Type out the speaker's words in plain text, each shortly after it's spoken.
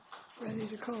Ready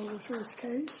to call the first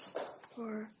case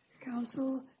for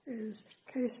counsel is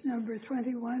case number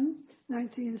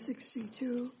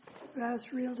 21-1962,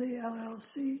 VAS Realty,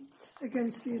 LLC,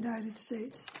 against the United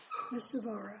States. Mr.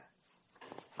 Vora.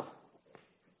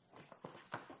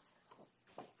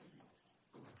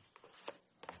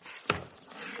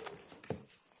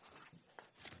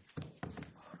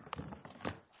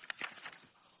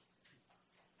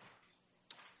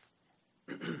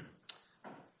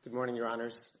 Good morning, Your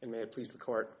Honors, and may it please the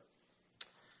Court.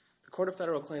 The Court of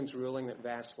Federal Claims ruling that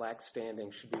VAS lacks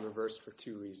standing should be reversed for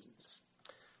two reasons.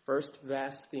 First,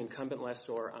 VAS, the incumbent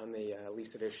lessor on the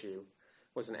lease at issue,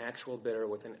 was an actual bidder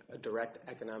with a direct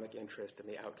economic interest in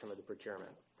the outcome of the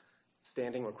procurement.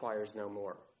 Standing requires no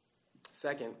more.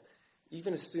 Second,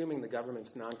 even assuming the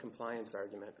government's noncompliance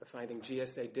argument, a finding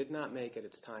GSA did not make at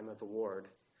its time of award,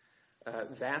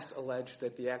 VAS alleged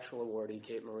that the actual awardee,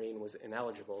 Cape Marine, was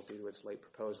ineligible due to its late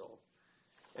proposal.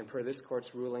 And per this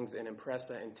Court's rulings in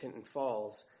Impressa and Tinton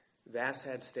Falls, VAS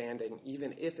had standing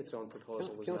even if its own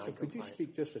proposal was noncompliant. Could you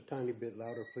speak just a tiny bit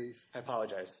louder, please? I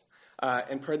apologize.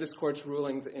 And per this Court's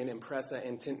rulings in Impressa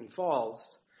and Tinton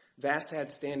Falls, VAS had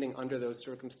standing under those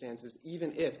circumstances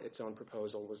even if its own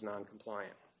proposal was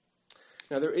noncompliant.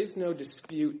 Now, there is no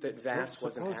dispute that VAS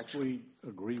wasn't actually... Suppose we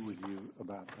agree with you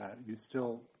about that. You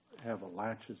still have a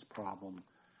laches problem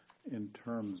in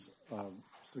terms of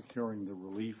securing the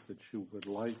relief that you would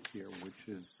like here, which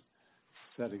is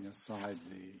setting aside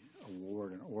the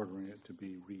award and ordering it to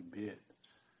be rebid.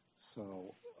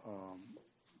 So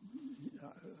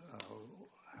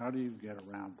how do you get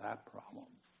around that problem?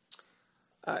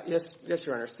 Yes,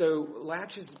 Your Honor. So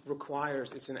laches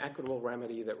requires, it's an equitable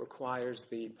remedy that requires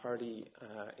the party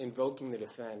invoking the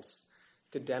defense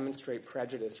to demonstrate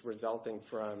prejudice resulting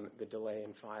from the delay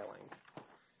in filing.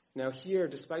 Now here,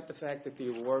 despite the fact that the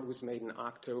award was made in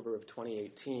October of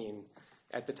 2018,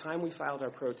 at the time we filed our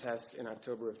protest in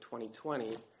October of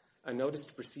 2020, a notice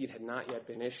to proceed had not yet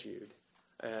been issued,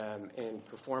 and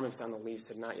performance on the lease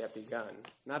had not yet begun.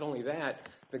 Not only that,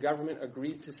 the government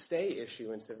agreed to stay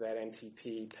issuance of that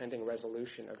NTP pending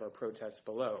resolution of our protests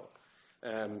below.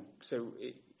 So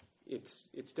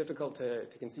it's difficult to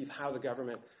conceive how the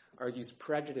government argues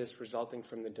prejudice resulting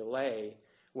from the delay,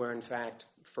 where in fact,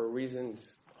 for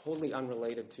reasons wholly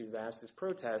unrelated to VAS's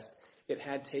protest, it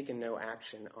had taken no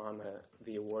action on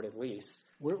the awarded lease.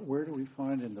 Where do we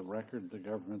find in the record the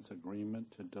government's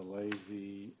agreement to delay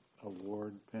the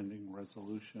award pending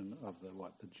resolution of the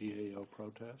GAO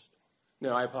protest?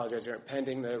 No, I apologize, Your Honor.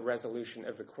 Pending the resolution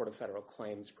of the Court of Federal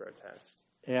Claims protest.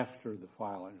 After the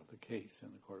filing of the case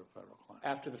in the Court of Federal Claims?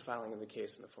 After the filing of the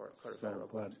case in the Court of Federal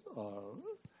Claims. But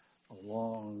a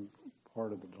long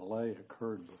part of the delay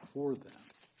occurred before then.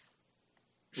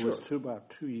 It was about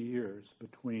 2 years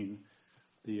between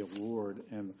the award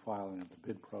and the filing of the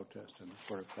bid protest in the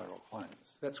Court of Federal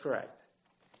Claims. That's correct.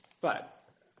 But,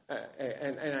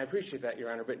 and I appreciate that,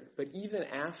 Your Honor, but even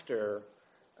after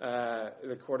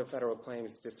the Court of Federal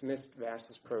Claims dismissed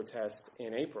VAS's protest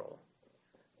in April,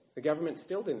 the government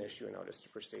still didn't issue a notice to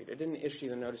proceed. It didn't issue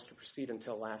the notice to proceed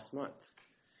until last month.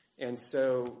 And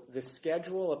so the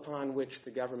schedule upon which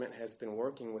the government has been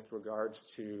working with regards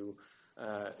to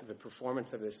the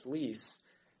performance of this lease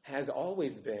has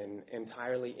always been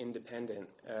entirely independent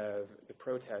of the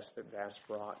protest that VAS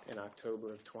brought in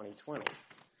October of 2020.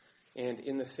 And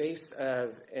in the face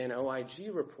of an OIG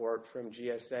report from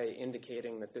GSA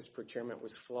indicating that this procurement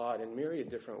was flawed in myriad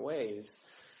different ways,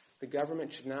 the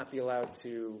government should not be allowed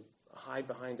to hide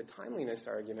behind a timeliness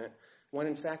argument when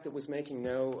in fact it was making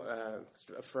no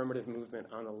affirmative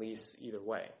movement on the lease either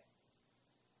way.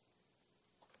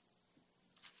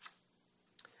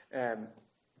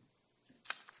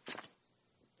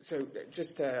 So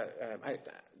just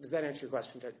does that answer your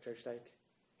question, Judge Dyke?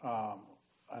 I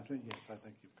think you've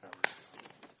covered it.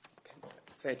 Okay,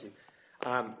 thank you.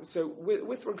 So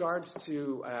with regards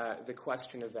to the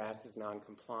question of VAS's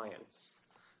noncompliance,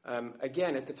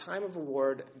 again, at the time of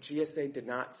award, GSA did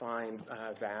not find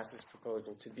VAS's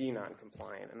proposal to be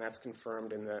noncompliant, and that's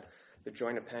confirmed in the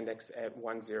joint appendix at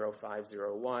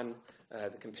 10501.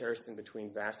 The comparison between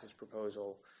VAS's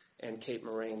proposal and Cape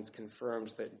Moraine's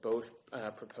confirms that both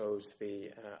proposed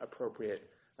the appropriate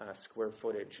square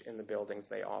footage in the buildings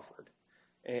they offered.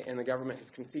 And the government has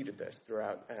conceded this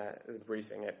throughout the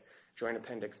briefing. At Joint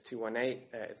Appendix 218,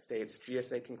 it states,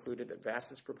 GSA concluded that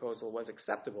VAS's proposal was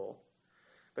acceptable,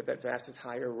 but that VAS's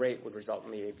higher rate would result in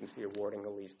the agency awarding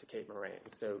the lease to Cape Moraine.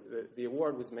 So the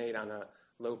award was made on a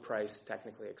low-price,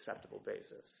 technically acceptable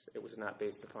basis. It was not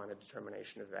based upon a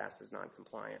determination of VAS's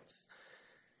noncompliance.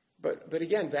 But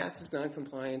again, VAS's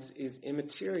noncompliance is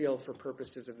immaterial for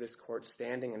purposes of this court's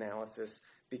standing analysis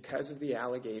because of the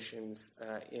allegations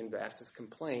in VAS's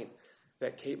complaint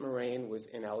that Cape Moraine was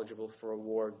ineligible for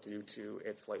award due to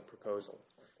its late proposal,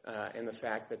 and the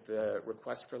fact that the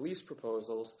request for lease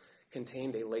proposals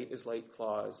contained a late is late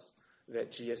clause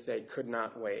that GSA could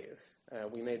not waive.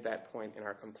 We made that point in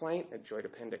our complaint at Joint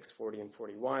Appendix 40 and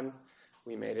 41.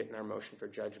 We made it in our motion for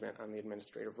judgment on the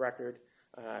administrative record,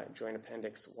 Joint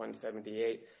Appendix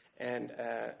 178. And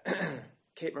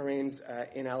Cape Moraine's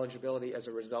ineligibility as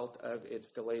a result of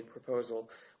its delayed proposal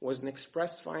was an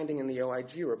express finding in the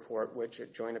OIG report, which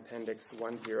at Joint Appendix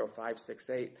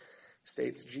 10568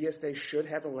 states GSA should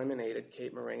have eliminated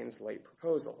Cape Moraine's late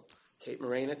proposal. Cape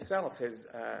Moraine itself has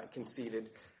conceded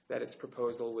that its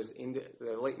proposal was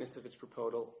the lateness of its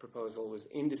proposal was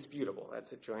indisputable.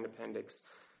 That's at Joint Appendix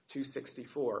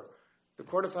 264. The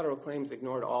Court of Federal Claims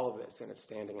ignored all of this in its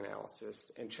standing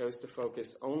analysis and chose to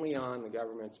focus only on the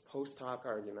government's post hoc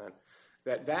argument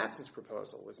that VAS's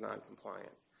proposal was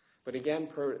non-compliant. But again,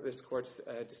 per this Court's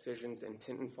decisions in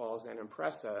Tinton Falls and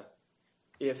Impressa,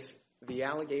 if the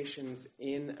allegations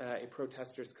in a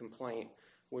protester's complaint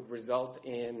would result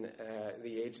in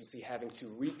the agency having to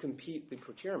recompete the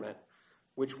procurement,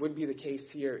 which would be the case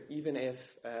here even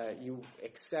if you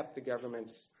accept the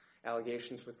government's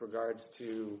allegations with regards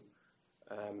to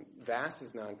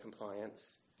VAS's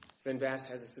noncompliance, then VAS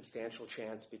has a substantial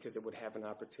chance because it would have an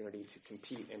opportunity to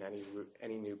compete in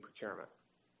any new procurement.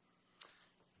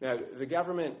 Now, the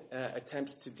government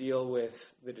attempts to deal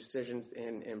with the decisions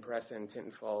in Impressa and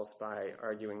Tinton Falls by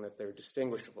arguing that they're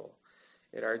distinguishable.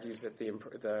 It argues that the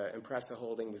Impressa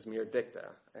holding was mere dicta.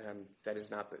 That is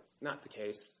not the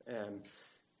case.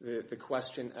 The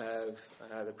question of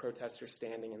the protester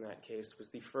standing in that case was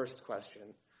the first question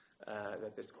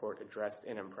that this court addressed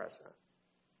in Impressa.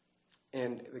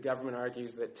 And the government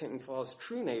argues that Tinton Falls'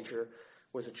 true nature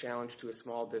was a challenge to a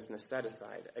small business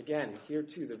set-aside. Again, here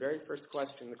too, the very first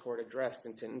question the court addressed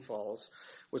in Tinton Falls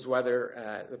was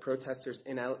whether the protester's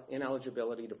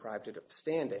ineligibility deprived it of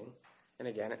standing. And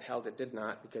again, it held it did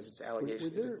not because its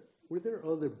allegations... Were there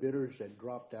other bidders that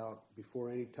dropped out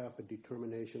before any type of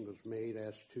determination was made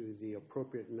as to the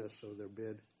appropriateness of their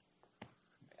bid?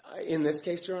 In this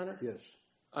case, Your Honor? Yes.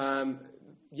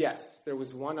 Yes, there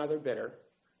was one other bidder.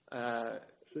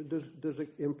 So does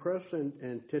Impressa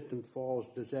and Tinton Falls,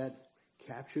 does that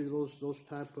capture those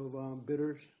type of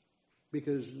bidders?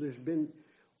 Because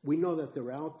we know that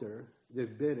they're out there,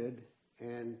 they've bidded,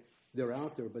 and they're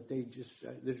out there, but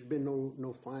there's been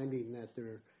no finding that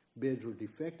their bids were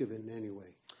defective in any way.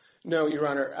 No, Your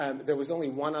Honor. There was only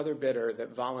one other bidder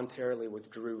that voluntarily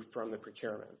withdrew from the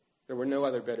procurement. There were no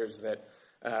other bidders that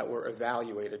were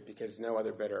evaluated because no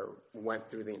other bidder went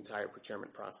through the entire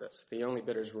procurement process. The only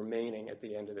bidders remaining at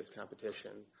the end of this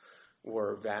competition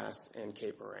were VAS and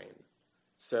Cape Moraine.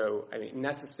 So, I mean,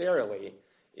 necessarily,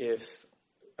 if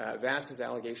VAS's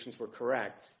allegations were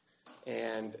correct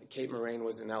and Cape Moraine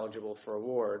was ineligible for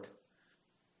award,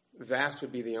 VAS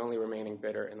would be the only remaining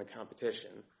bidder in the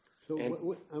competition. So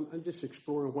I'm just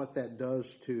exploring what that does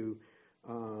to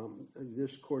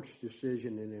this court's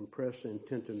decision in Impressa and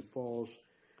Tinton Falls,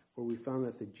 where we found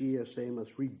that the GSA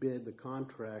must rebid the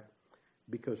contract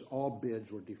because all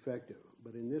bids were defective.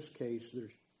 But in this case,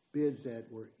 there's bids that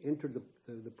were entered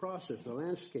the process, the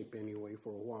landscape anyway,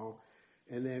 for a while,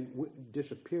 and then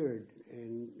disappeared,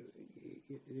 and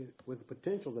with the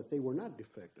potential that they were not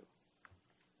defective.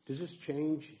 Does this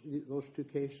change those two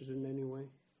cases in any way?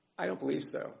 I don't believe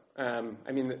so.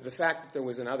 I mean, the fact that there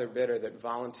was another bidder that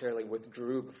voluntarily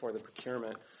withdrew before the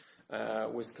procurement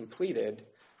was completed,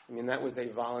 I mean, that was a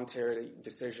voluntary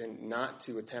decision not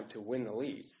to attempt to win the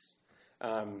lease.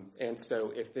 And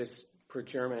so if this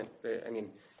procurement, I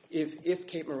mean, if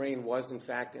Cape Moraine was in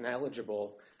fact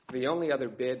ineligible, the only other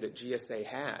bid that GSA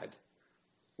had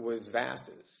was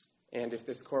VAS's. And if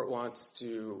this court wants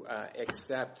to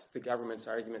accept the government's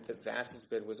argument that VAS's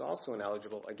bid was also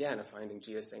ineligible, again, a finding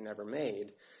GSA never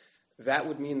made, that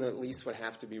would mean the lease would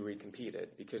have to be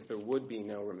recompeted because there would be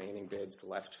no remaining bids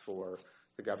left for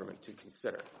the government to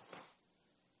consider.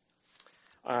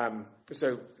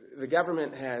 So the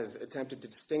government has attempted to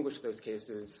distinguish those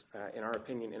cases, in our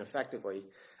opinion, ineffectively.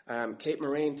 Cape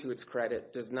Moraine, to its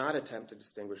credit, does not attempt to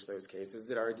distinguish those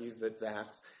cases. It argues that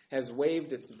VAS has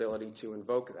waived its ability to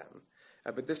invoke them.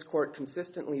 But this court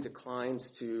consistently declines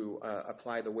to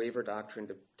apply the waiver doctrine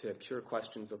to pure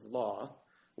questions of law,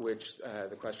 which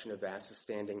the question of VAS's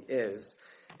standing is.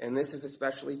 And this is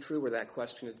especially true where that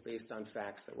question is based on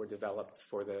facts that were developed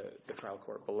for the trial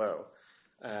court below.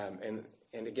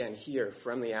 And again, here,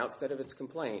 from the outset of its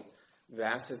complaint,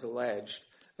 VAS has alleged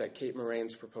that Cape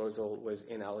Moraine's proposal was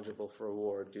ineligible for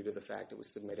award due to the fact it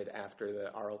was submitted after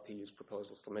the RLP's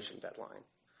proposal submission deadline.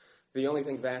 The only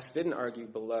thing VAS didn't argue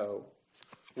below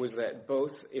was that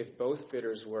if both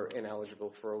bidders were ineligible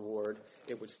for award,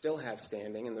 it would still have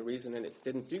standing, and the reason that it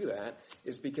didn't do that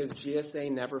is because GSA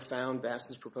never found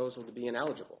VAS's proposal to be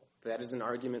ineligible. That is an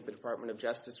argument the Department of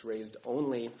Justice raised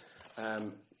only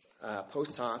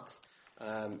post hoc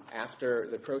after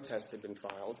the protest had been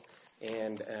filed,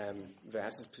 and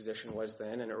VAS's position was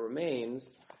then, and it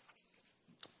remains,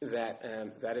 that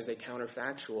that is a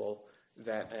counterfactual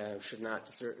that should not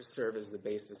serve as the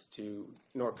basis to,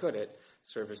 nor could it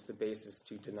serve as the basis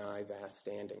to deny VAS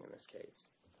standing in this case.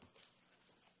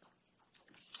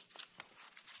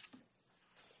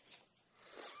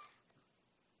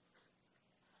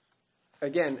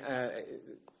 Again,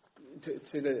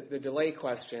 to the delay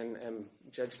question,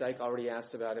 Judge Dyke already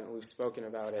asked about it, and we've spoken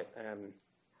about it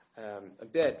a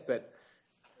bit, but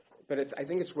I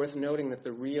think it's worth noting that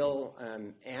the real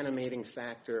animating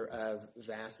factor of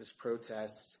VAS's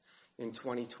protest in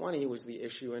 2020 was the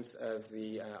issuance of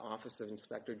the Office of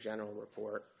Inspector General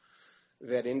report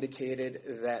that indicated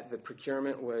that the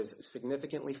procurement was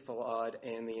significantly flawed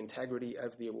and the integrity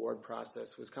of the award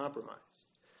process was compromised.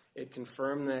 It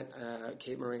confirmed that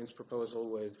Cape Moraines' proposal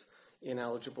was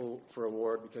ineligible for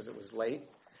award because it was late.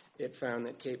 It found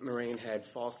that Cape Moraine had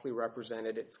falsely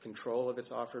represented its control of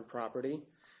its offered property.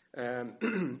 And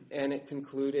it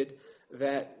concluded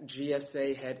that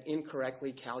GSA had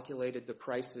incorrectly calculated the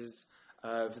prices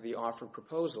of the offered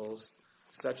proposals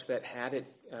such that had it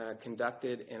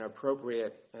conducted an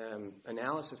appropriate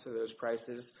analysis of those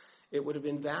prices, it would have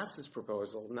been VAS's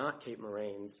proposal, not Cape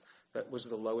Moraines, that was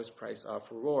the lowest price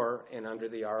offeror and under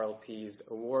the RLP's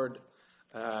award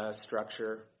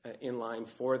structure in line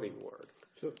for the award.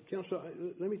 So, Counsel,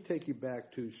 let me take you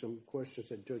back to some questions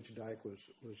that Judge Dyke was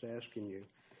asking you.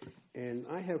 And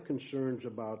I have concerns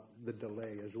about the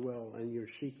delay as well, and you're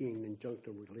seeking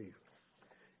injunctive relief.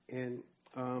 And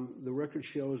the record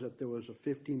shows that there was a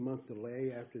 15-month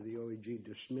delay after the OAG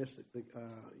dismissed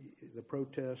the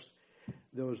protest.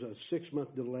 There was a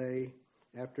 6-month delay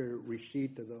after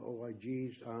receipt of the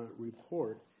OIG's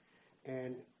report.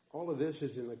 And all of this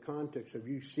is in the context of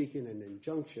you seeking an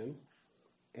injunction.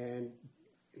 And,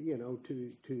 you know,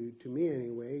 to me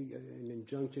anyway, an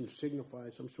injunction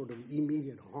signifies some sort of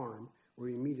immediate harm or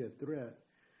immediate threat.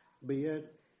 But yet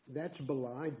that's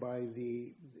belied by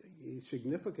the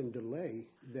significant delay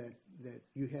that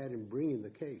you had in bringing the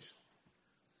case.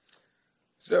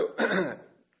 So,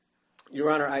 Your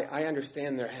Honor, I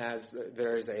understand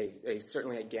there is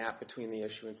certainly a gap between the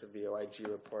issuance of the OIG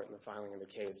report and the filing of the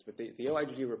case. But the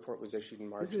OIG report was issued in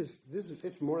March.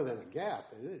 It's more than a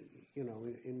gap. You know,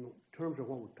 in terms of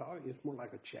what we're talking, it's more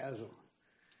like a chasm.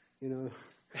 You know.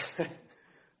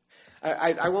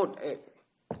 I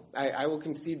will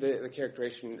concede the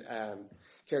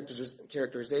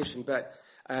characterization, but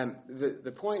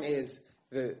the point is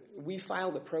we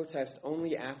filed the protest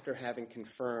only after having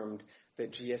confirmed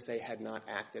that GSA had not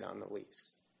acted on the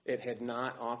lease. It had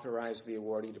not authorized the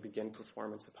awardee to begin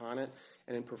performance upon it,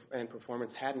 and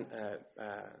performance hadn't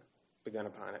begun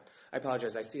upon it. I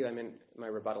apologize. I see I'm in my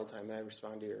rebuttal time. May I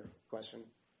respond to your question?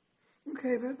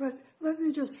 Okay, but let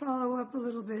me just follow up a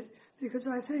little bit, because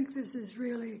I think this is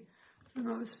really the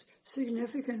most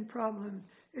significant problem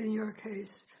in your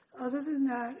case. Other than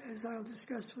that, as I'll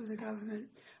discuss with the government,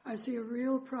 I see a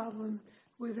real problem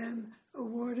with them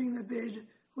awarding the bid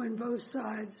when both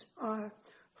sides are,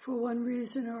 for one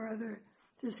reason or other,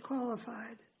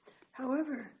 disqualified.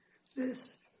 However, this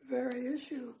very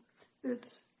issue that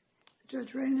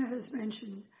Judge Rayner has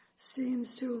mentioned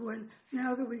seems to,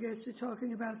 now that we get to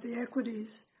talking about the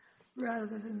equities rather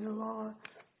than the law,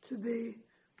 to be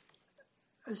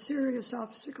a serious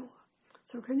obstacle.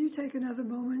 So can you take another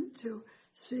moment to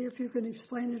see if you can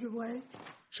explain it away?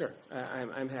 Sure.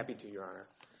 I'm happy to, Your Honor.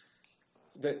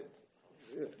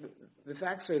 The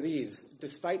facts are these.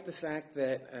 Despite the fact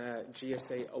that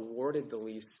GSA awarded the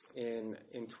lease in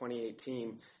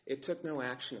 2018, it took no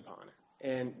action upon it.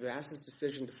 And VAS's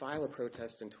decision to file a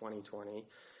protest in 2020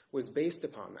 was based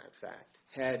upon that fact.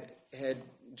 Had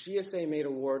GSA made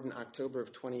award in October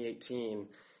of 2018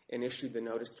 and issued the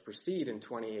notice to proceed in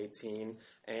 2018,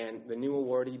 and the new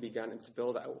awardee begun to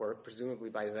build out work, presumably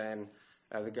by then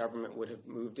the government would have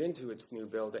moved into its new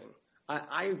building.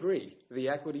 I agree. The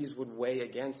equities would weigh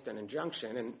against an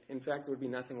injunction, and in fact there would be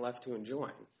nothing left to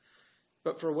enjoin.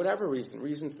 But for whatever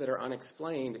reasons that are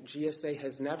unexplained, GSA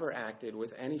has never acted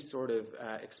with any sort of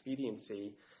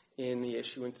expediency in the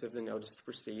issuance of the notice to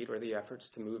proceed or the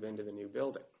efforts to move into the new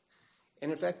building.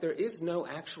 And in fact, there is no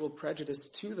actual prejudice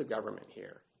to the government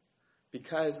here,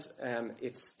 because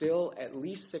it's still at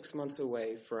least 6 months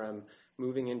away from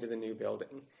moving into the new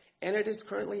building, and it is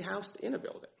currently housed in a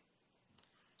building.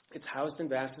 It's housed in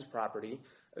VAS's property.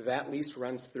 That lease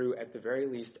runs through, at the very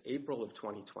least, April of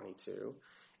 2022.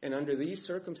 And under these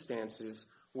circumstances,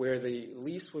 where the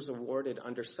lease was awarded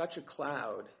under such a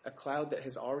cloud that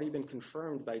has already been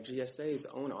confirmed by GSA's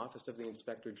own Office of the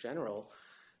Inspector General,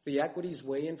 the equities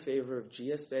weigh in favor of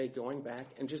GSA going back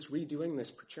and just redoing this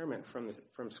procurement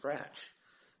from scratch.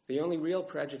 The only real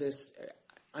prejudice,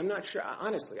 I'm not sure,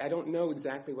 honestly, I don't know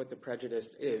exactly what the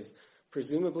prejudice is.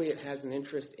 Presumably it has an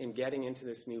interest in getting into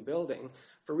this new building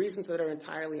for reasons that are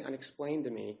entirely unexplained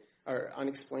to me, or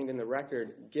unexplained in the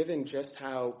record, given just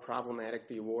how problematic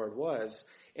the award was,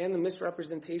 and the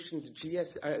misrepresentations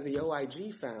the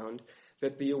OIG found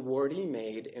that the awardee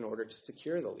made in order to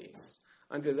secure the lease.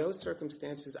 Under those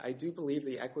circumstances, I do believe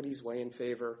the equities weigh in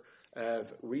favor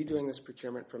of redoing this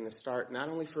procurement from the start, not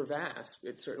only for VAS,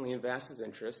 it's certainly in VAS's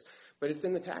interest, but it's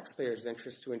in the taxpayer's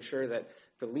interest to ensure that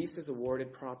the lease is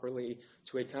awarded properly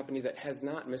to a company that has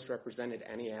not misrepresented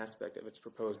any aspect of its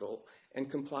proposal and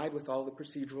complied with all the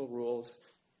procedural rules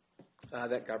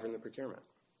that govern the procurement.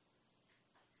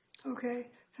 Okay,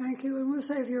 thank you, and we'll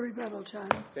save your rebuttal time.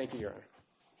 Thank you, Your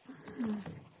Honor.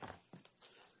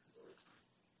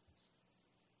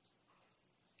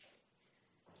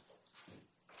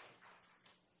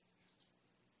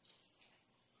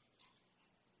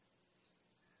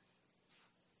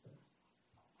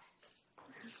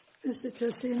 Mr.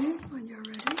 Tossini, when you're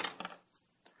ready.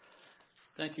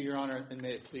 Thank you, Your Honor, and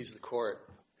may it please the Court.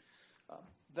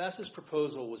 VAS's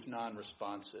proposal was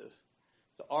non-responsive.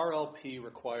 The RLP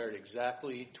required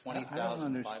exactly $20,500. I don't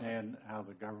understand how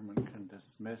the government can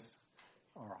dismiss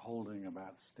our holding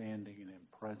about standing in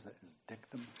Impreza as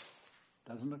dictum.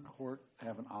 Doesn't the court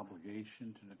have an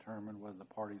obligation to determine whether the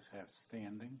parties have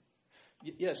standing?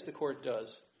 Yes, the court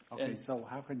does. Okay, so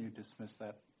how can you dismiss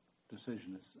that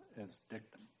decision as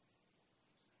dictum?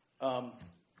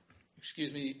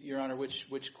 Excuse me, Your Honor,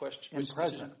 which question?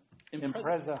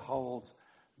 Impreza holds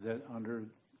that under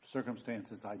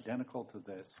circumstances identical to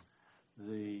this,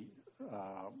 the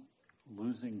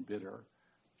losing bidder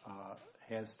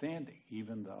has standing,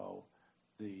 even though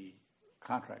the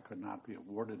contract could not be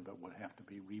awarded but would have to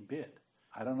be rebid.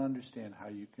 I don't understand how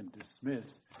you can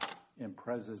dismiss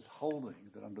Impreza's holding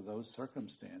that under those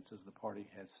circumstances the party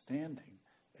has standing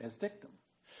as dictum.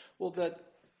 Well,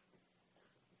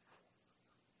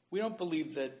 we don't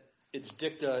believe that it's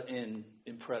dicta in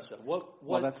Impreza. Well,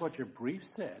 that's what your brief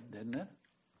said, didn't it?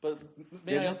 But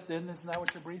isn't that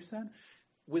what your brief said?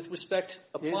 With respect,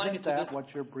 applying it to that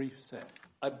what your brief said?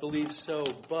 I believe so,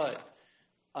 but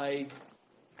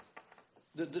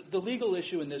the legal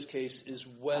issue in this case is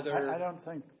whether... I don't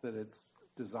think that it's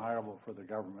desirable for the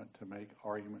government to make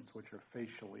arguments which are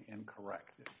facially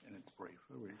incorrect in its brief.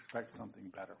 We expect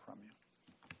something better from you.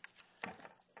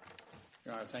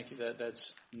 Your Honor, thank you.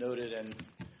 That's noted, and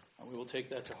we will take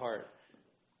that to heart.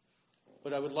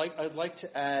 But I'd like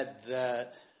to add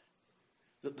that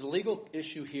the legal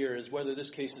issue here is whether this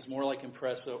case is more like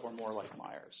Impreza or more like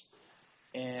Myers.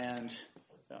 And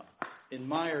in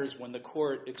Myers, when the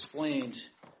court explained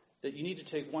that you need to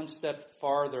take one step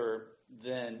farther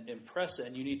than Impreza,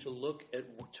 and you need to look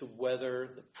to whether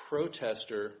the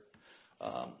protester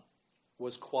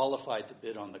was qualified to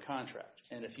bid on the contract.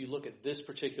 And if you look at this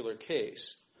particular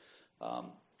case,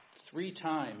 3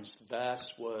 times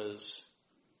VAS was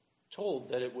told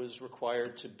that it was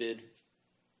required to bid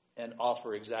and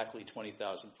offer exactly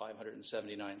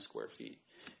 20,579 square feet.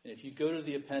 And if you go to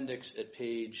the appendix at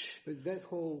page... But that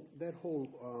whole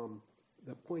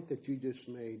the point that you just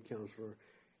made, Counselor,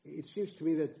 it seems to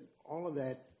me that all of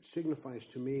that signifies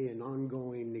to me an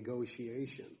ongoing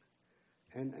negotiation.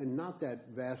 And not that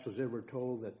VAS was ever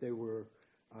told that they were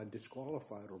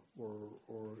disqualified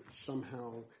or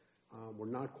somehow were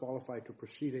not qualified to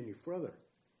proceed any further.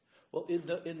 Well,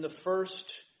 in the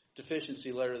first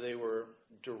deficiency letter, they were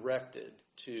directed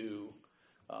to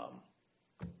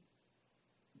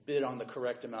bid on the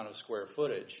correct amount of square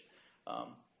footage.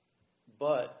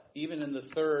 But even in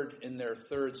their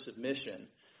third submission,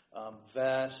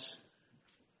 VAS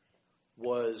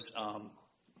was...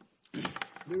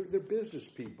 They're business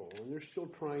people, and they're still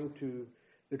trying to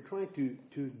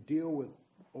deal with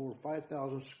over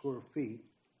 5,000 square feet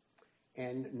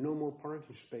and no more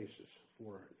parking spaces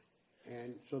for it.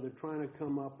 And so they're trying to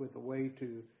come up with a way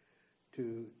to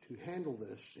handle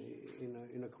this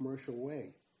in a commercial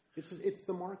way. It's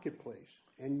the marketplace,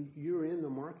 and you're in the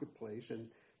marketplace, and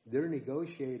they're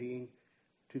negotiating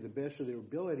to the best of their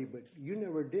ability, but you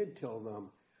never did tell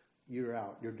them you're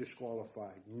out, you're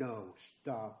disqualified. No,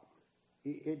 stop.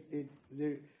 It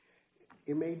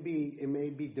may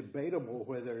be debatable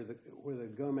whether the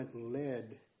government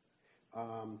led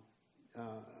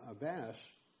a VAS,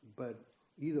 but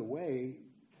either way,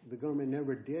 the government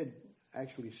never did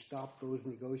actually stop those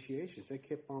negotiations. They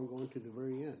kept on going to the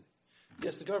very end.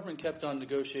 Yes, the government kept on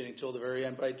negotiating till the very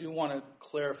end, but I do want to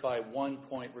clarify one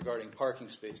point regarding parking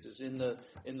spaces.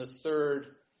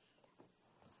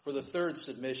 For the third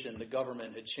submission, the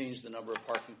government had changed the number of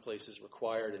parking places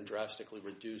required and drastically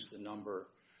reduced the number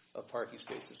of parking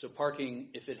spaces. So parking,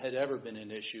 if it had ever been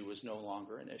an issue, was no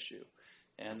longer an issue.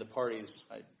 And the parties,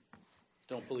 I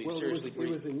don't believe, seriously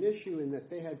agreed. It was an issue in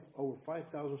that they had over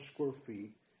 5,000 square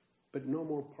feet, but no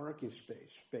more parking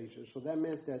spaces. So that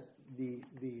meant that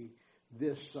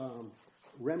this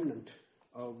remnant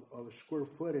of square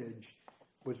footage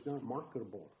was not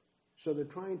marketable. So they're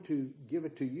trying to give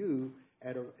it to you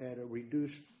at a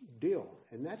reduced deal,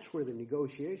 and that's where the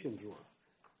negotiations were.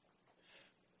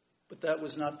 But that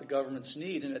was not the government's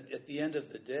need, and at the end of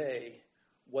the day,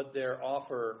 what their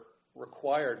offer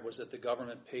required was that the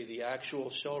government pay the actual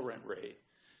shell rent rate,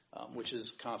 which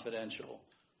is confidential,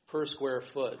 per square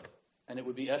foot, and it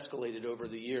would be escalated over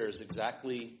the years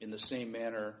exactly in the same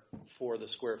manner for the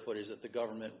square footage that the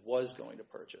government was going to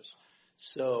purchase.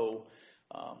 So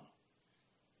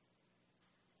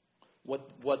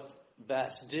what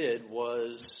VAS did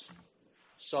was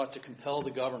sought to compel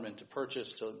the government to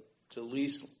purchase, to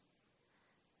lease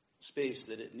space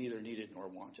that it neither needed nor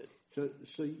wanted.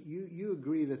 So you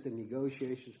agree that the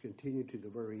negotiations continued to the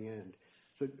very end.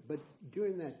 But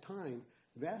during that time,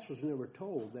 VAS was never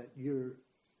told that your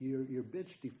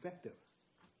bid's defective.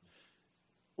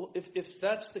 Well, if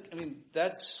that's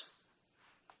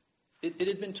it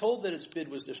had been told that its bid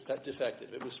was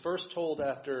defective. It was first told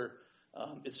after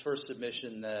its first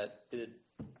submission that it had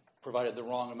provided the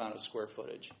wrong amount of square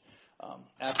footage.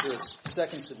 After its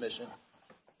second submission,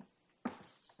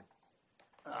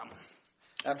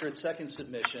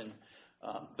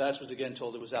 VAS was again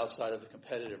told it was outside of the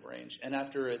competitive range. And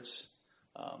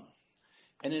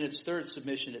in its third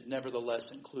submission, it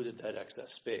nevertheless included that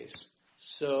excess space.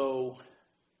 So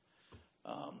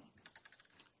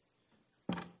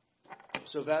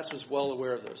VAS was well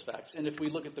aware of those facts. And if we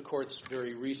look at the court's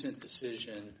very recent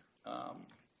decision,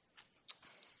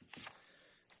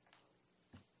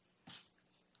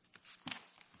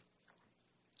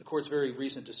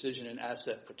 in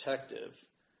Asset Protective,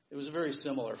 it was a very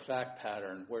similar fact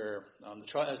pattern where,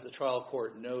 as the trial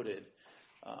court noted,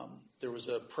 there was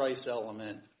a price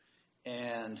element,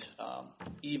 and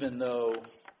even though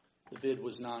the bid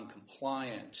was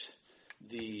non-compliant,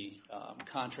 the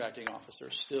contracting officer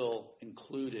still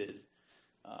included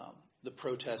the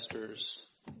protester's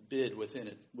bid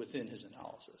within his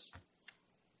analysis.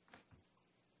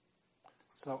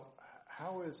 So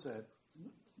how is it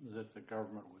that the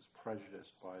government was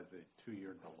prejudiced by the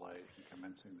 2-year delay in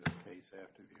commencing this case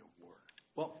after the award?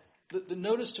 Well, the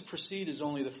notice to proceed is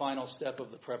only the final step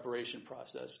of the preparation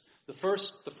process. The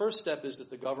first step is that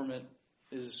the government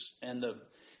and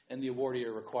the awardee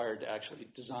are required to actually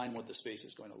design what the space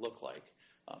is going to look like.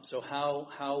 So how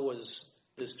was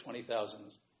this 20,000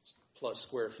 plus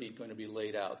square feet going to be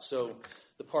laid out? So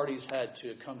the parties had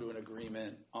to come to an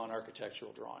agreement on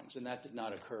architectural drawings, and that did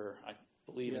not occur, I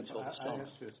believe, until the summer. I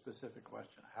asked you a specific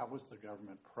question. How was the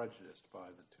government prejudiced by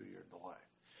the 2-year delay?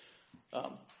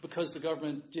 Because the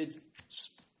government did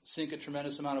sink a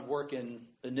tremendous amount of work in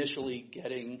initially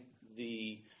getting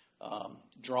the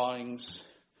drawings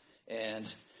and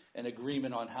an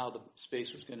agreement on how the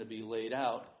space was going to be laid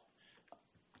out.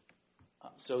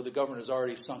 So the government has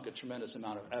already sunk a tremendous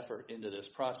amount of effort into this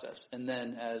process. And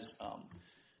then, as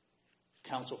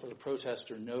counsel for the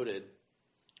protester noted,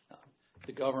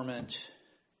 the government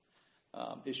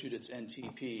issued its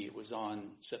NTP. It was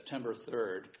on September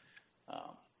 3rd.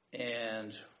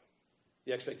 And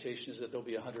the expectation is that there'll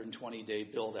be a 120-day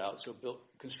build-out. So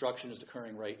construction is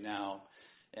occurring right now,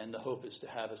 and the hope is to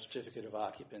have a certificate of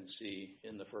occupancy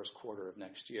in the first quarter of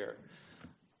next year.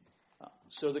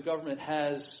 So the government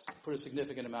has put a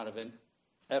significant amount of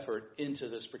effort into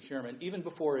this procurement, even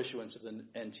before issuance of the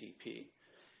NTP.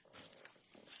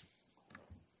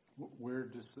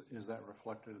 Is that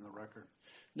reflected in the record?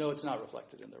 No, it's not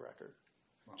reflected in the record.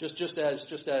 Just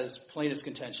as plaintiff's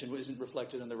contention isn't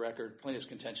reflected in the record, plaintiff's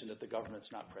contention that the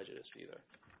government's not prejudiced either.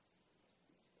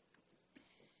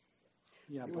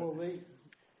 Yeah, but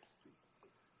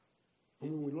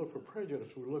when we look for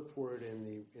prejudice, we look for it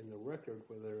in the record,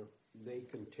 whether they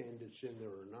contend it's in there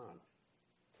or not.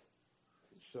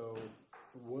 So,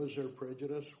 was there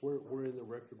prejudice? Where in the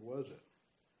record was it?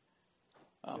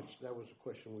 That was the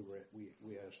question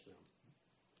we asked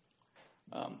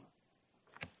them.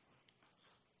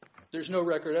 There's no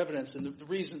record evidence, and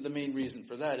the main reason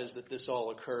for that is that this all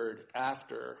occurred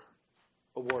after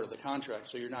award of the contract,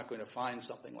 so you're not going to find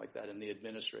something like that in the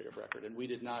administrative record. And we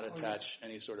did not attach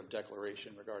any sort of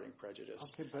declaration regarding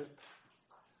prejudice. Okay, but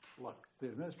look, the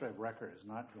administrative record is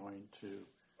not going to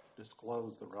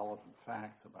disclose the relevant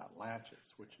facts about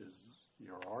laches, which is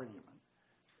your argument.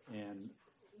 And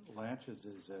laches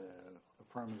is an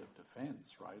affirmative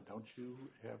defense, right? Don't you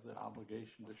have the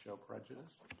obligation to show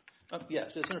prejudice?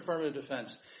 Yes, it's an affirmative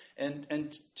defense. And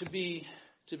to be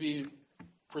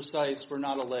precise, we're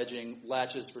not alleging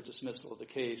laches for dismissal of the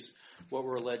case. What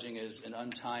we're alleging is an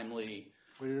untimely...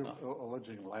 We're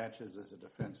alleging laches as a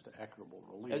defense to equitable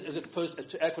relief. As opposed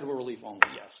to equitable relief only,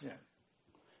 yes. Yeah,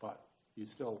 but you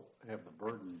still have the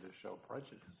burden to show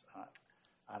prejudice.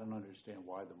 I don't understand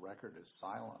why the record is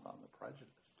silent on the prejudice.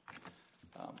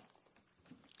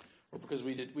 Because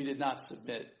we did not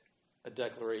submit a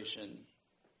declaration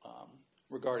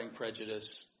regarding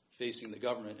prejudice facing the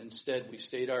government. Instead, we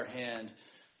stayed our hand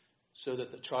so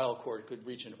that the trial court could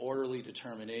reach an orderly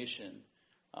determination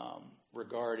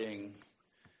regarding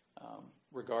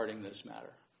this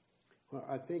matter. Well,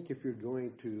 I think if you're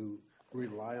going to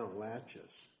rely on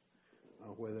laches,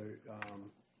 whether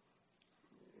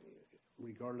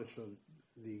regardless of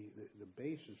the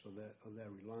basis of that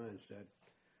reliance,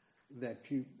 that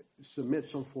you submit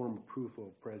some form of proof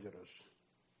of prejudice.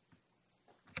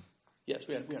 Yes,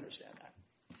 we understand that.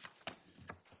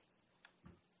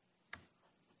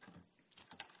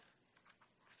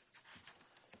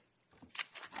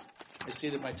 I see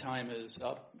that my time is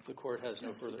up. If the court has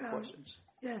no further questions.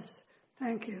 Yes,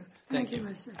 thank you. Thank you.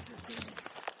 Mr. President.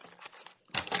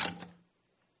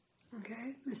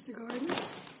 Okay, Mr. Gordon.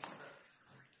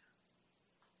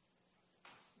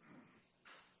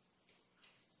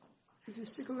 Is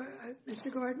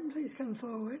Mr. Gordon, please come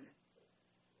forward.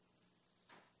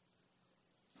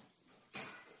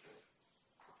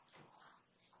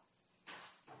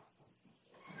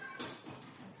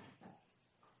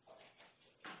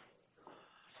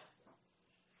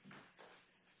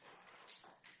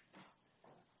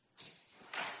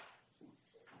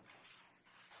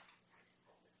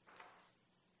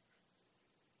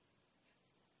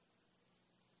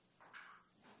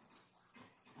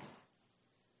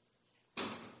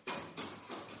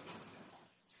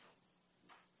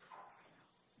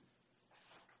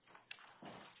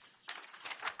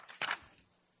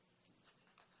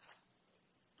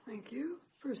 Thank you.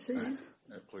 Proceed.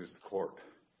 May it please the court.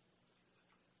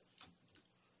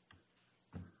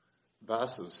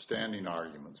 VAS's standing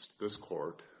arguments to this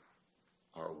court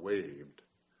are waived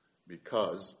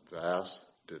because VAS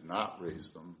did not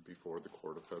raise them before the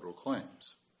Court of Federal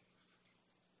Claims.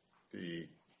 The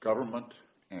government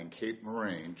and Cape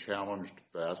Moraine challenged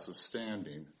VAS's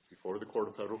standing before the Court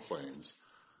of Federal Claims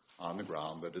on the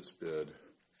ground that its bid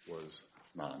was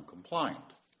non-compliant.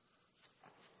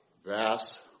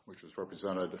 VAS, which was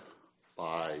represented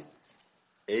by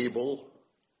able,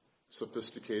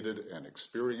 sophisticated, and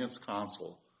experienced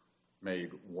counsel,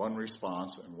 made one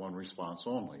response and one response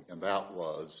only, and that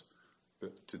was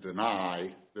to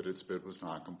deny that its bid was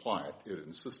non-compliant. It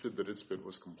insisted that its bid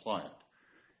was compliant.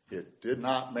 It did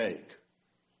not make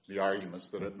the arguments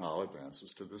that it now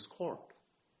advances to this court.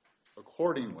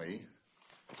 Accordingly,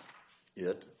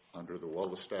 it, under the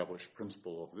well-established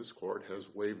principle of this court, has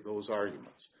waived those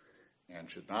arguments and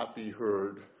should not be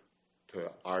heard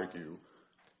to argue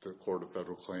the Court of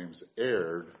Federal Claims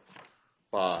erred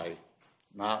by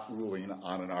not ruling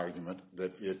on an argument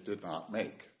that it did not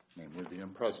make, namely the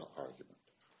Impreza argument.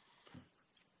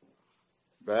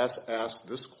 VAS asked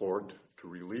this court to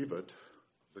relieve it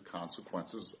the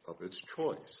consequences of its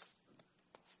choice.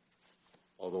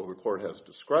 Although the court has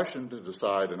discretion to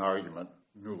decide an argument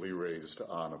newly raised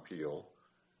on appeal,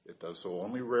 it does so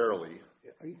only rarely.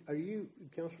 Are you,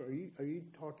 Counselor, are you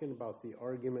talking about the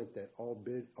argument that all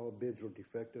bids were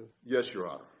defective? Yes, Your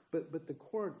Honor. But the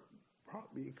court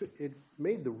probably it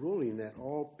made the ruling that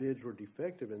all bids were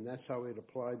defective, and that's how it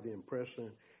applied the Impreza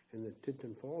in the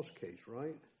Tinton Falls case,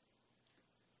 right?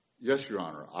 Yes, Your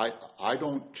Honor. I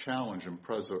don't challenge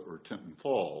Impreza or Tinton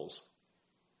Falls,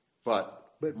 but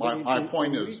my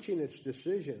point is... reaching its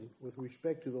decision with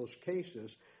respect to those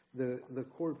cases, the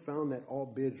court found that all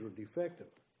bids were defective.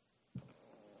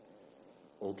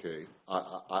 Okay.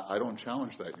 I don't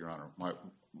challenge that, Your Honor.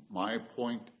 My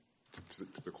point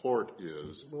to the court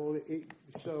is... Well,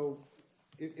 so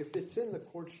if it's in the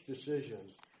court's decision,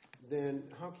 then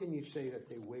how can you say that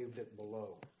they waived it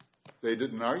below? They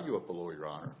didn't argue it below, Your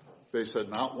Honor. They said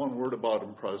not one word about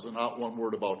Impreza, not one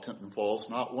word about Tinton Falls,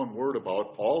 not one word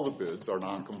about all the bids are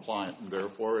non-compliant, and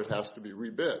therefore it has to be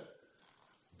rebid.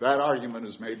 That argument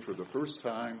is made for the first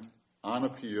time on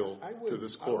appeal to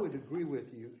this court. I would agree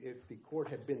with you if the court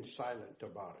had been silent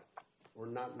about it. or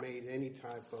not made any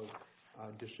type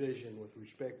of decision with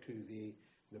respect to the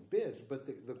bids, but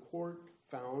the court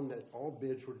found that all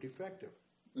bids were defective.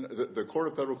 The Court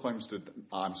of Federal Claims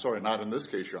I'm sorry, not in this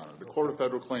case, Your Honor. The Court of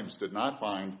Federal Claims did not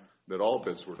find that all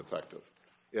bids were defective.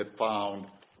 It found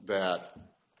that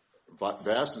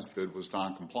VAS's bid was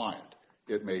non-compliant.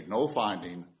 It made no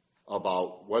finding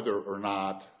about whether or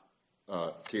not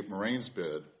Cape Moraine's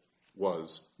bid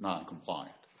was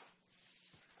non-compliant.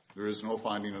 There is no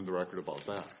finding in the record about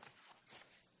that.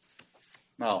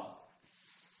 Now,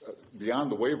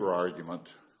 beyond the waiver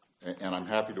argument, and I'm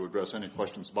happy to address any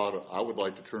questions about it, I would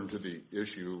like to turn to the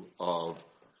issue of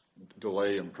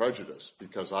delay and prejudice,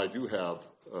 because I do have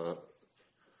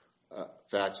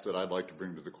facts that I'd like to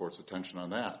bring to the Court's attention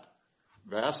on that.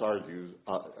 VAS argues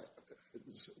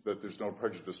that there's no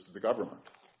prejudice to the government.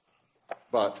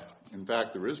 But, in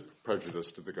fact, there is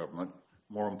prejudice to the government.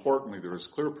 More importantly, there is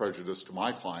clear prejudice to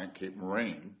my client, Cape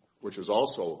Moraine, which is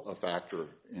also a factor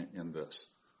in this.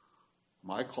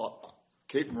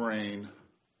 Cape Moraine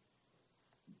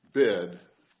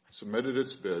submitted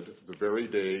its bid the very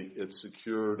day it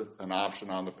secured an option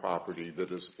on the property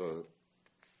that is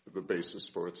the basis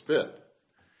for its bid,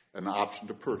 an option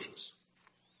to purchase.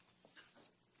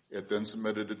 It then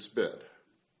submitted its bid.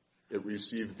 It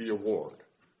received the award.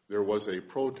 There was a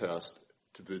protest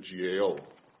to the GAO,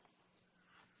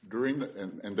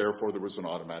 and therefore there was an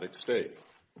automatic stay.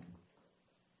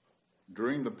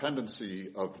 During the pendency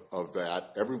of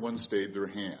that, everyone stayed their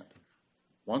hand.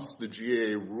 Once the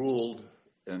GAO ruled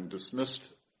and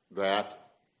dismissed that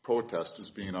protest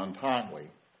as being untimely,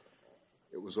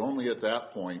 it was only at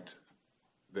that point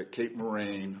that Cape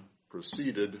Moraine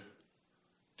proceeded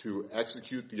to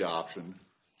execute the option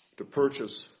to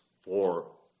purchase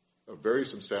for a very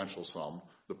substantial sum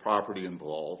the property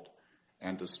involved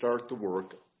and to start the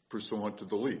work pursuant to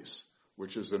the lease,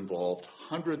 which has involved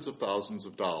hundreds of thousands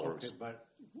of dollars. Okay, but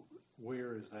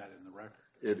where is that in the record?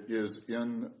 It is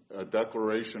in a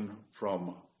declaration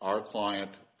from our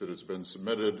client that has been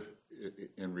submitted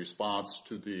in response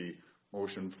to the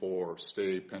motion for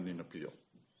stay pending appeal.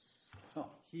 Oh,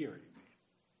 here you mean?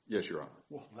 Yes, Your Honor.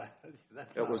 Well,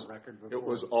 that's not a record before. It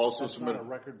was also that's submitted. Not a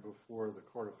record before the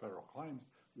Court of Federal Claims.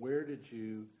 Where did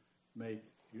you make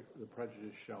the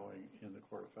prejudice showing in the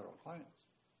Court of Federal Claims?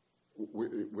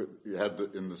 We had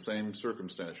in the same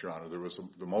circumstance, Your Honor. There was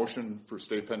the motion for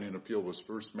stay pending appeal was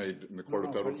first made in the Court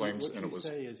of Federal Claims, what and it was.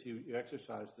 What you say is you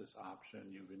exercised this option.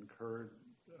 You've incurred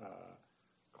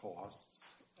costs.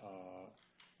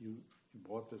 You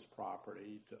bought this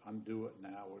property. To undo it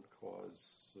now would cause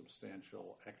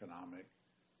substantial economic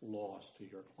loss to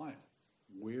your client.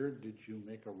 Where did you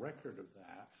make a record of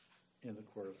that in the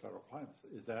Court of Federal Claims?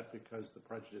 Is that because the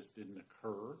prejudice didn't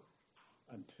occur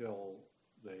until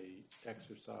they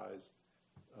exercised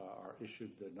or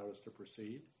issued the notice to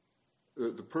proceed?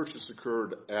 The purchase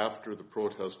occurred after the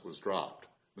protest was dropped.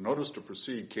 The notice to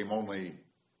proceed came only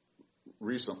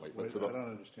recently. Wait, I don't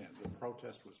understand. The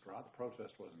protest was dropped? The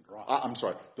protest wasn't dropped. I'm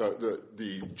sorry.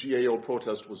 The GAO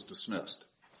protest was dismissed.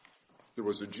 There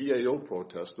was a GAO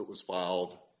protest that was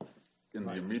filed in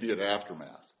the immediate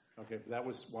aftermath. Okay, but that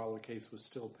was while the case was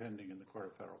still pending in the Court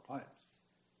of Federal Claims.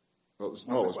 It was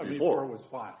before. It was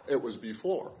filed. It was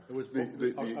before. It was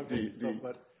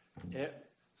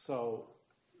so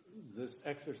this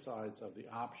exercise of the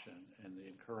option and the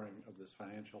incurring of this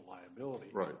financial liability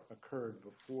occurred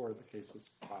before the case was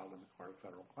filed in the Court of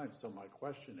Federal Claims. So my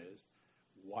question is,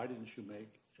 why didn't you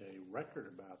make a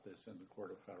record about this in the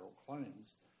Court of Federal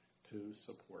Claims to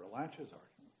support a laches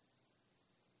argument?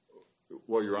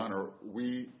 Well, Your Honor,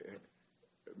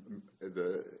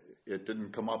 it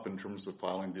didn't come up in terms of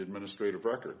filing the administrative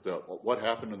record. What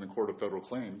happened in the Court of Federal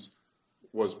Claims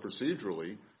was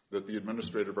procedurally that the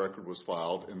administrative record was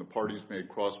filed and the parties made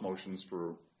cross motions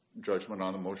for judgment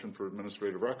on the motion for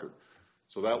administrative record.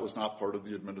 So that was not part of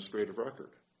the administrative record.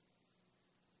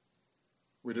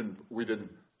 We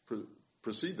didn't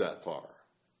proceed that far.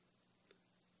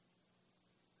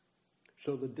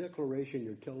 So the declaration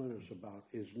you're telling us about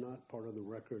is not part of the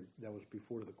record that was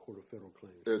before the Court of Federal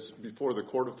Claims? It's before the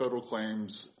Court of Federal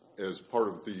Claims as part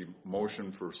of the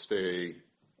motion for stay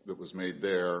that was made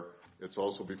there. It's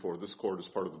also before this court as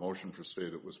part of the motion for stay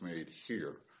that was made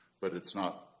here. But it's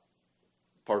not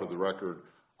part of the record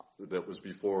that was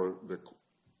before the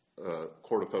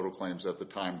Court of Federal Claims at the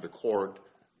time the court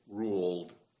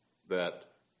ruled that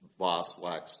VAS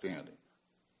lacked standing.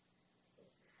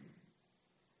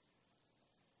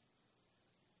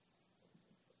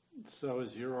 So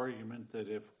is your argument that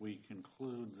if we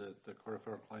conclude that the Court of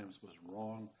Federal Claims was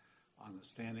wrong on the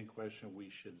standing question, we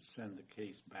should send the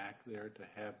case back there to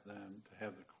have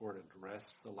the court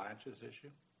address the laches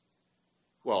issue?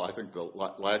 Well, I think the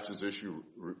latches issue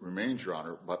remains, Your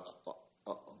Honor, but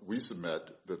we submit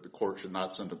that the court should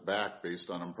not send it back based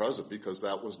on impreza because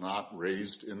that was not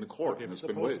raised in the court and it's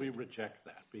been waived. Suppose we reject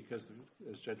that because,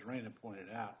 as Judge Rayna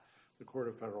pointed out, the Court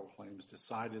of Federal Claims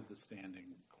decided the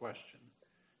standing question,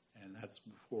 and that's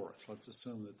before us. Let's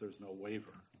assume that there's no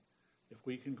waiver. If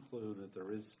we conclude that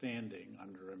there is standing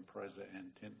under impreza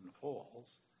and Tinton Falls,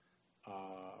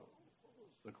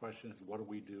 the question is, what do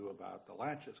we do about the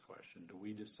latches question? Do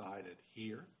we decide it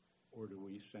here, or do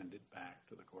we send it back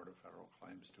to the Court of Federal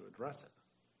Claims to address it?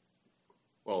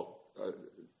 Well,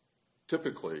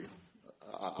 typically,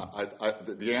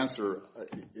 the answer,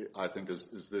 I think,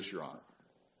 is this, Your Honor.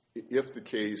 If the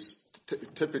case,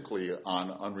 typically on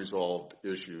unresolved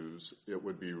issues, it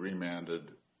would be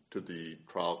remanded to the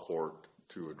trial court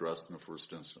to address in the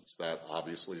first instance. That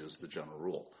obviously is the general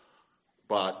rule.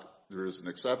 But there is an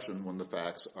exception when the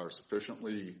facts are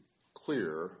sufficiently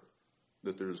clear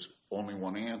that there's only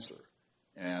one answer.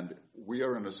 And we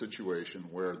are in a situation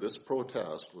where this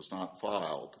protest was not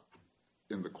filed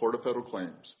in the Court of Federal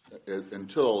Claims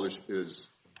until, as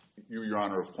you, Your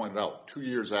Honor, have pointed out, 2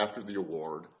 years after the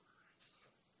award,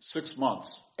 6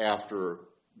 months after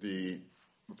the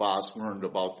VAS learned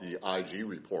about the IG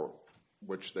report,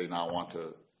 which they now want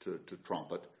to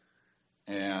trumpet.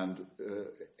 And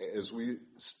as we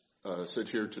sit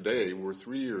here today, we're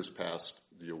 3 years past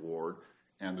the award,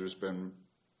 and there's been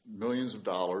millions of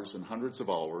dollars and hundreds of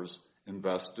hours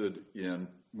invested in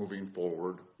moving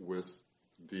forward with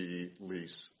the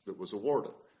lease that was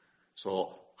awarded.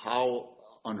 So how,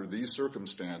 under these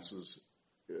circumstances,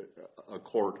 a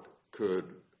court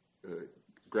could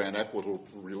grant equitable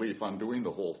relief on doing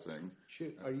the whole thing?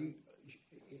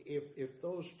 If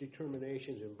those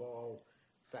determinations involve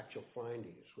factual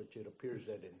findings, which it appears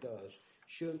that it does,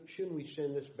 shouldn't we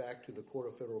send this back to the Court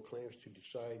of Federal Claims to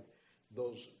decide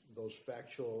those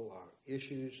factual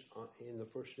issues in the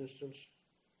first instance?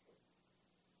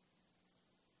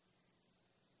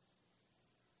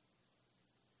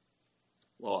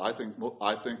 Well, I think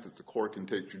that the court can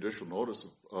take judicial notice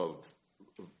of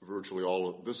virtually all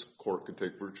of this. Court can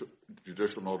take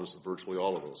judicial notice of virtually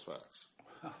all of those facts.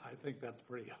 I think that's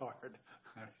pretty hard.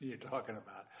 You're talking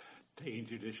about taking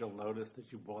judicial notice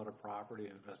that you bought a property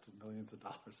and invested millions of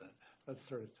dollars in it. That's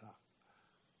sort of tough.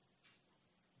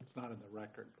 It's not in the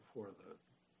record before the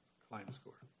claims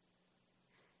court.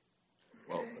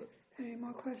 Okay. Any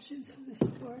more questions from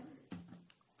Mr. Thornton?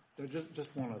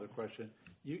 Just one other question.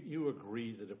 You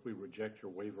agree that if we reject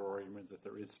your waiver argument that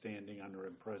there is standing under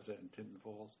impreza and Tinton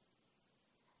Falls?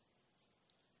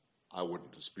 I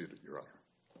wouldn't dispute it, Your Honor.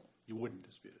 You wouldn't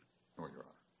dispute it? No, Your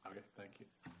Honor. Okay, thank you.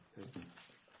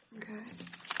 Okay.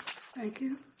 Thank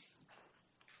you.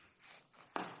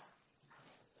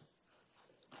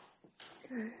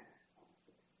 Okay.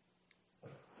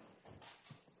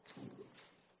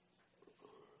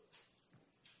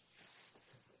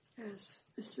 Yes,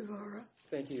 Mr. Vora.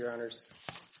 Thank you, Your Honors.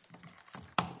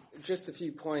 Just a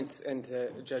few points, and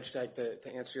Judge Dyke,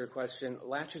 to answer your question,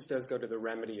 latches does go to the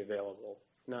remedy available,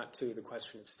 not to the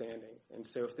question of standing. And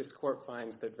so if this court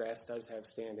finds that VAS does have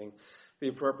standing, the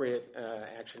appropriate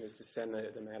action is to send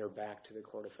the matter back to the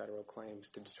Court of Federal Claims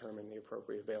to determine the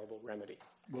appropriate available remedy.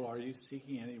 Well, are you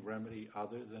seeking any remedy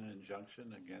other than an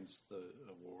injunction against the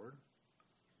award?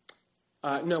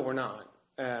 No, we're not.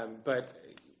 But,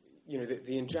 you know,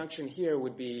 the injunction here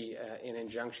would be an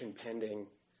injunction pending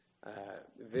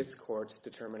this court's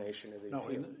determination of the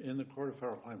appeal. No, in the Court of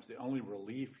Federal Claims, the only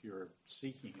relief you're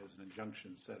seeking is an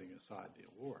injunction setting aside the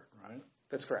award, right?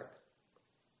 That's correct.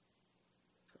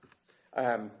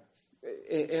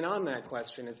 And on that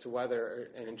question as to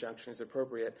whether an injunction is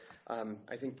appropriate,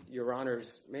 I think Your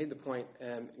Honors made the point,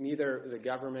 neither the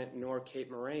government nor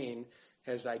Cape Moraine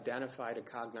has identified a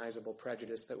cognizable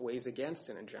prejudice that weighs against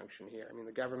an injunction here. I mean,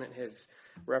 the government has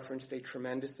referenced a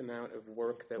tremendous amount of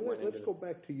work that went into... Let's go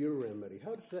back to your remedy.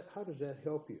 How does that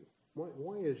help you?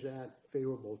 Why is that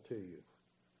favorable to you?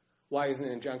 Why is an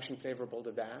injunction favorable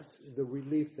to VAS? The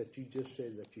relief that you just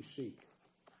said that you seek.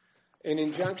 An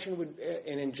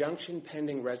injunction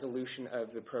pending resolution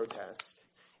of the protest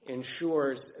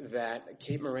ensures that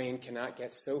Cape Moraine cannot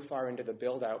get so far into the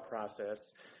build-out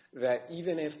process that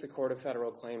even if the Court of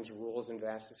Federal Claims rules in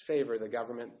VAS's favor, the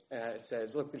government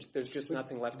says, look, there's just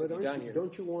nothing left to be done here.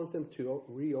 Don't you want them to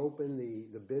reopen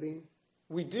the bidding?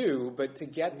 We do, but to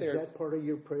get there... Is that part of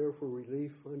your prayer for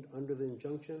relief under the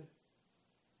injunction?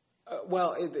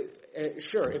 Well,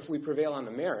 sure, if we prevail on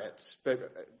the merits,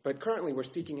 but currently we're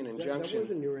seeking an injunction. That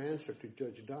wasn't your answer to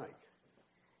Judge Dyke.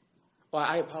 Well,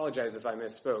 I apologize if I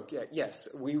misspoke. Yes,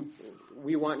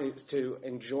 we want to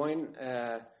enjoin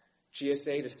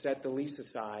GSA to set the lease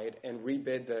aside and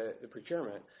rebid the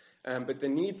procurement. But the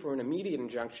need for an immediate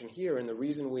injunction here, and the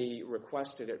reason we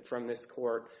requested it from this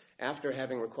court after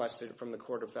having requested it from the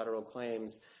Court of Federal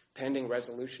Claims pending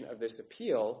resolution of this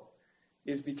appeal,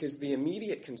 is because the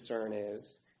immediate concern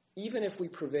is, even if we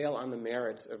prevail on the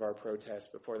merits of our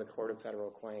protest before the Court of Federal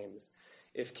Claims,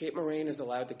 if Cape Moraine is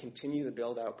allowed to continue the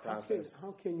build-out process...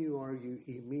 How can you argue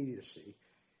immediacy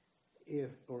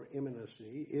or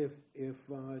imminency if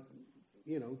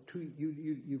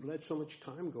you've let so much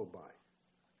time go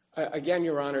by? Again,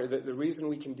 Your Honor, the reason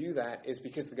we can do that is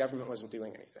because the government wasn't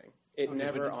doing anything. It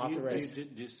never authorized... Do you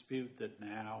dispute that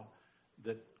now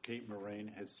that Cape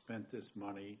Moraine has spent this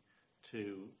money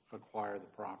to acquire the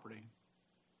property?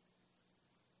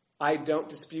 I don't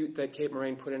dispute that Cape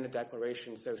Moraine put in a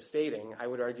declaration so stating. I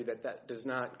would argue that that does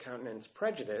not countenance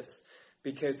prejudice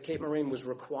because Cape Moraine was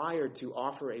required to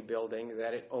offer a building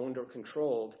that it owned or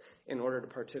controlled in order to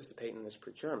participate in this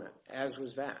procurement, as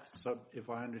was VAS. So if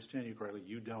I understand you correctly,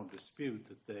 you don't dispute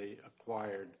that they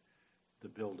acquired the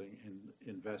building and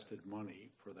invested money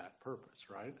for that purpose,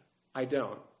 right? I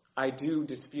don't. I do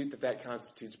dispute that that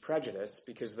constitutes prejudice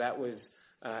because that was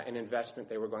an investment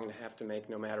they were going to have to make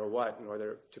no matter what in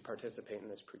order to participate in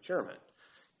this procurement.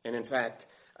 And in fact,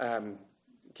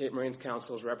 Cape Moraine's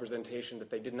counsel's representation that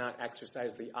they did not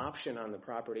exercise the option on the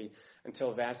property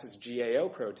until VAS's GAO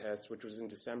protest, which was in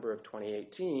December of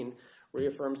 2018,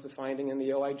 reaffirms the finding in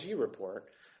the OIG report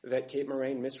that Cape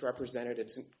Moraine misrepresented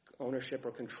its ownership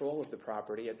or control of the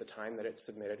property at the time that it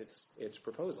submitted its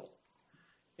proposal.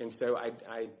 And so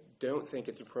I don't think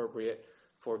it's appropriate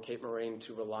for Cape Moraine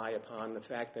to rely upon the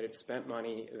fact that it spent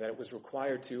money that it was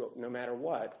required to, no matter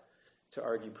what, to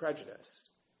argue prejudice.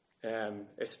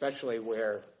 Especially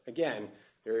where, again,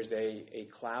 there is a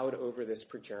cloud over this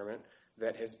procurement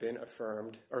that has been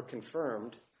affirmed or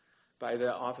confirmed by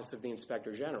the Office of the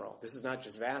Inspector General. This is not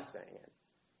just VAS saying it.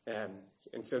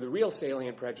 And so the real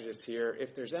salient prejudice here,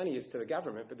 if there's any, is to the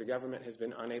government, but the government has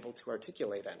been unable to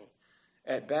articulate any.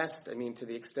 At best, I mean, to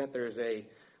the extent there is a,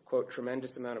 quote,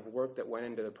 tremendous amount of work that went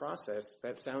into the process,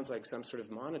 that sounds like some sort of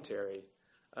monetary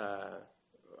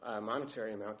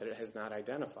amount that it has not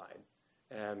identified.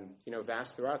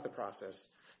 VAS throughout the process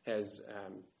has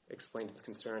explained its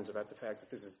concerns about the fact that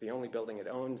this is the only building it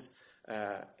owns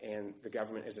and the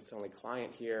government is its only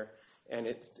client here, and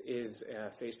it is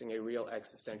facing a real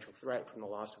existential threat from the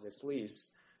loss of its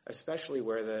lease, especially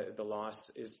where the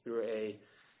loss is through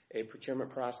a procurement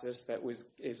process that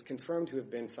is confirmed to have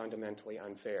been fundamentally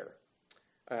unfair.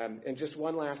 And just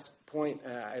one last point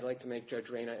I'd like to make, Judge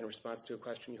Reyna, in response to a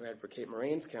question you had for Cape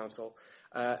Moraine's counsel.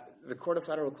 The Court of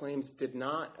Federal Claims did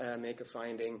not make a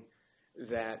finding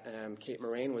that Cape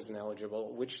Moraine was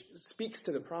ineligible, which speaks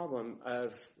to the problem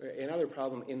of another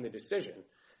problem in the decision.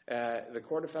 The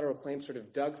Court of Federal Claims sort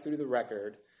of dug through the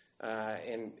record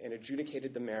and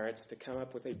adjudicated the merits to come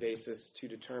up with a basis to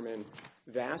determine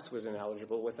VAS was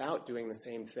ineligible without doing the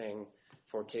same thing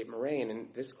for Cape Moraine. And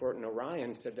this court in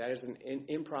Orion said that is an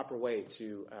improper way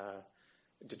to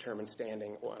determine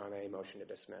standing on a motion to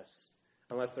dismiss.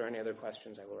 Unless there are any other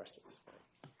questions, I will rest at this point.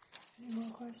 Any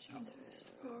more questions,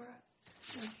 Mr. Bora?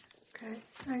 No. Okay.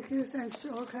 Thank you. Thanks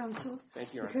to all counsel.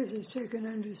 Thank you, Your Honor. The case is taken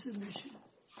under submission.